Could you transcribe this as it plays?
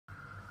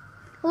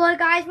Hello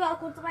guys,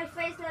 welcome to my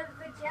first ever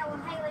video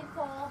on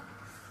Halo4,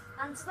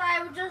 and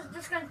today we're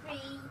just going to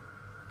be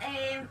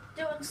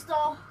doing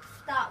stuff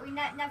that we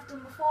never done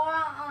before,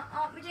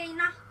 aren't we,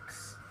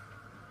 Janax?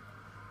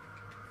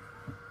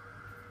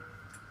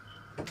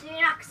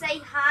 Janax, say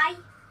hi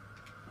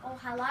or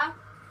hello.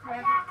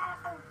 Hello.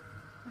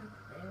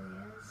 There he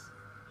is.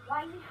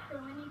 Why are there so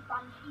many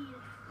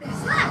banshees?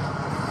 Is there?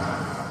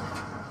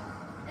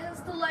 There's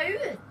the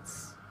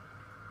loads.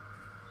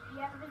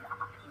 Yeah, there's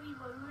actually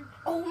loads.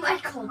 Oh my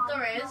god,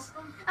 there is.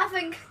 I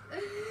think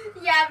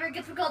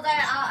it's because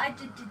I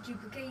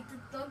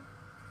duplicated them.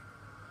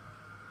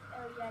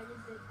 Oh yeah, you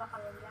did that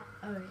earlier.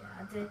 Oh yeah,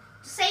 I did.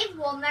 Save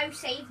one now,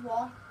 save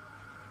one.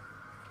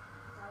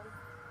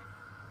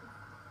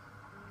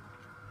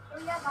 Oh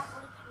yeah, that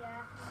was,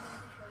 yeah. I'm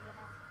going to show you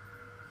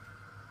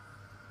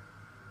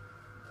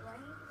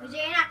that. Well,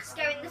 Janax,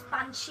 go in this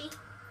banshee.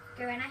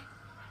 Go in it.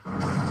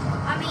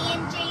 I mean,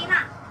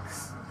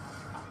 Janax,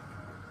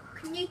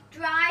 can you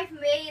drive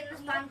me in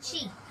this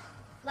banshee?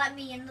 Let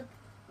me in the,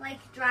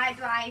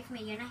 drive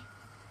me in it.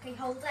 Okay,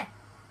 hold it.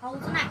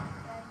 Hold on it.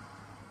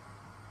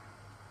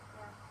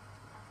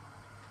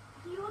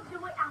 You will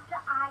do it after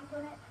I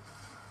done it.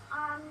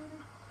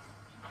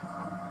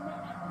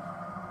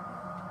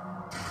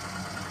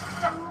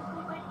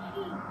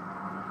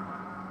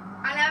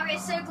 I know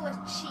it's so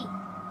glitchy.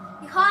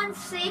 You can't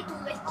see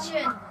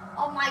glitching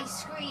on my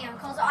screen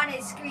because on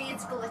his screen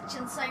it's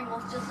glitching so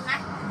much, isn't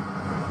it?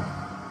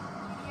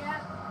 Yeah.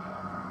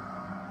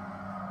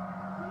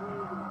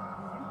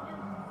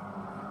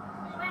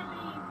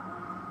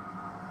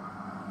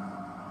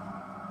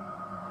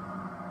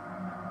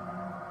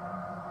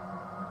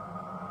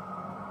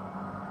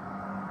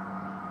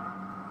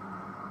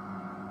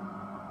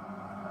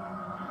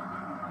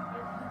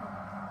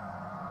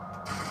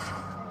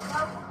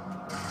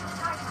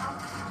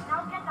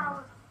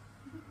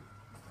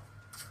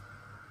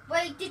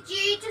 Wait, did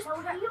you just... No,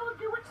 you'll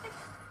do it.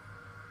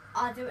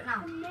 I'll do it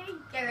now. Me.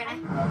 Go in it.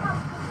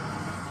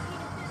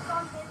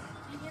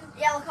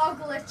 Yeah, look how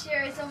glitchy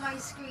it is on my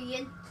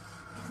screen.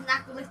 Isn't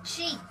that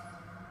glitchy?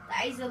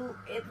 That is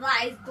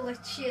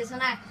glitchy,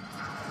 isn't it?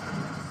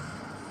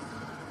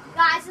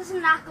 Guys,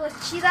 isn't that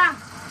glitchy then?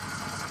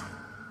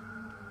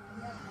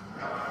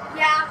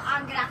 Yeah,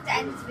 I'm gonna have to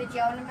end this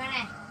video in a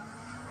minute.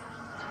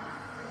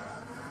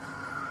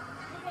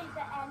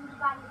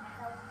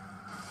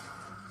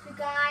 So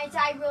guys,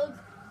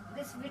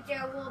 this video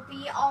will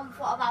be on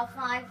for about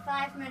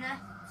five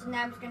minutes, and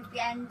then it's going to be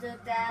ended.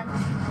 Then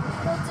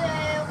we'll do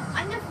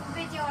another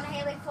video on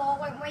Halo4,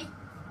 won't we?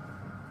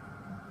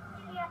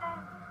 Yeah,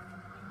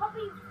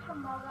 probably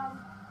tomorrow.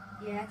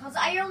 Yeah, because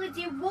I only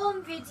do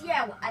one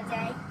video a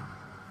day.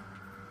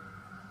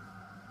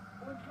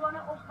 Or do you want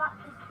to up that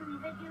to 2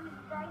 videos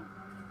a day?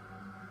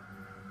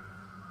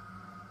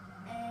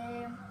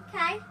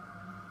 Okay.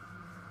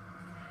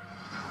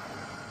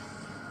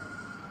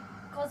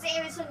 Because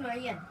it is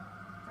annoying.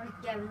 Like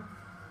getting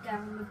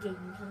the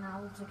games and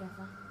all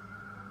together.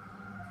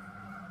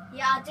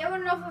 Yeah, I'll do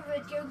another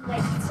video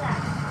later.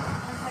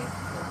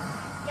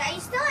 Yeah, you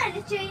still in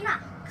it,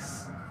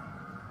 Janax?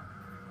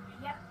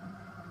 Yep.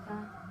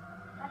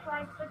 That's why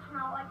it's switching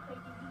out like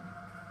crazy.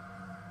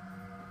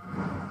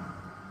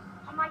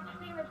 On my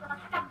screen is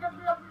like just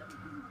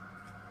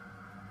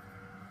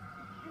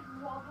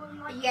wobbling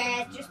like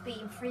Yeah, it's just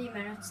been 3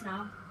 minutes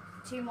now.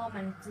 2 more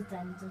minutes it's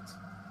ended.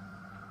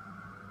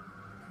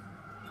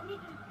 I need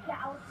to get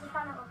out of the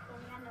channel of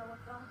Tony, I know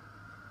what's wrong.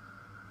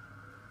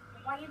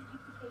 Why are you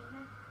duplicating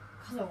it?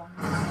 Because I want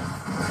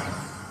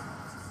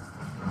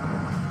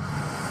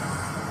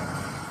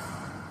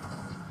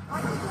Why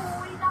do you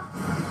always have to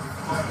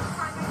every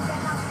time I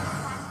get out of the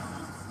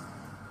fancy?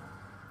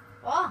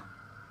 What?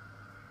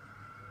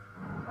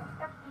 I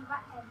have to do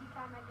that every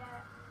time I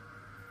get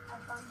a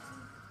fancy.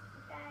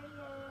 Okay,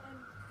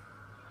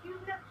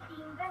 you've not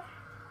seen this?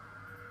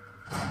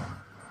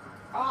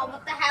 Oh,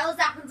 what the hell has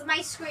happened to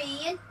my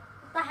screen?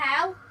 What the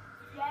hell?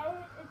 Yeah,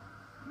 it's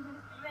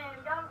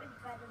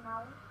better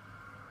now.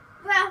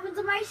 What happened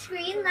to my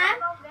screen then? What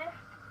about this?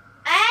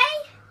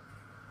 Hey?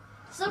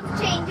 Stop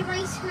changing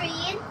my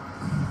screen. It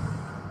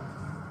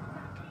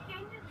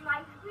changes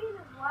my screen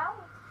as well.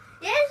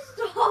 Yes,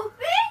 stop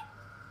it.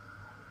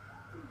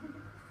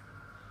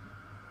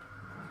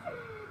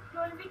 You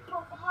want to be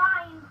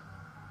behind?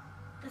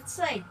 Let's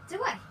see.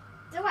 Do I?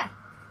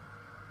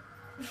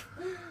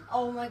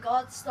 Oh my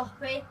god,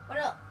 stop it. What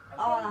else?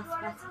 Oh, that's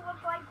better. It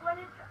looks like when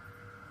it's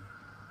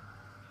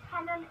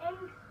pen and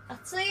ink.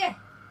 Let's see it.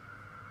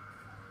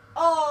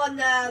 Oh no,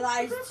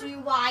 that is too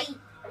white.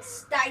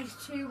 That is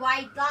too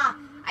white, that.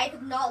 I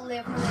could not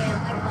live in a world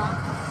like that.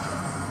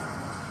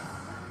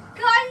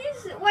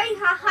 Guys, wait,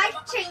 how are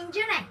you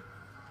changing it?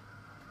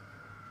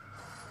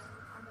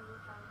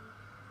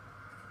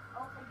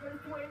 Oh, I don't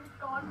know where it's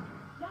gone.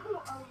 No,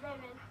 oh, there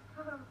it is.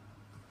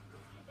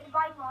 If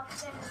I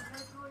lost it, it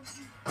would be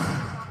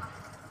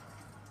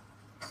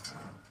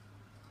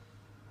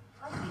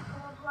Let's be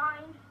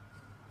colorblind.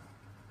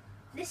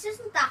 This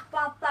isn't that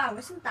bad though,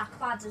 isn't that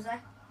bad, is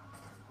it?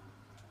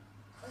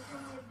 It's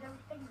only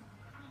those things.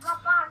 It's not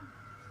bad.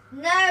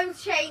 No,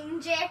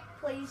 change it.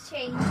 Please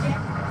change it.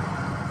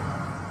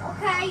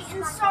 Okay,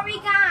 and sorry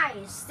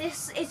guys,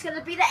 this is going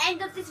to be the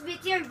end of this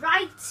video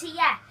right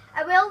here.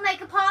 I will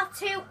make a part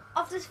 2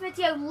 of this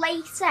video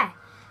later.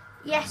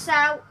 Yes,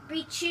 so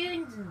be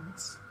tuned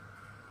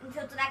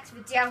until the next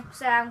video.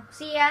 So,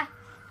 see ya.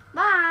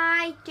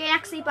 Bye. Jane,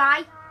 actually,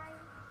 bye.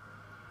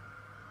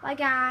 Bye,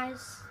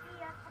 guys.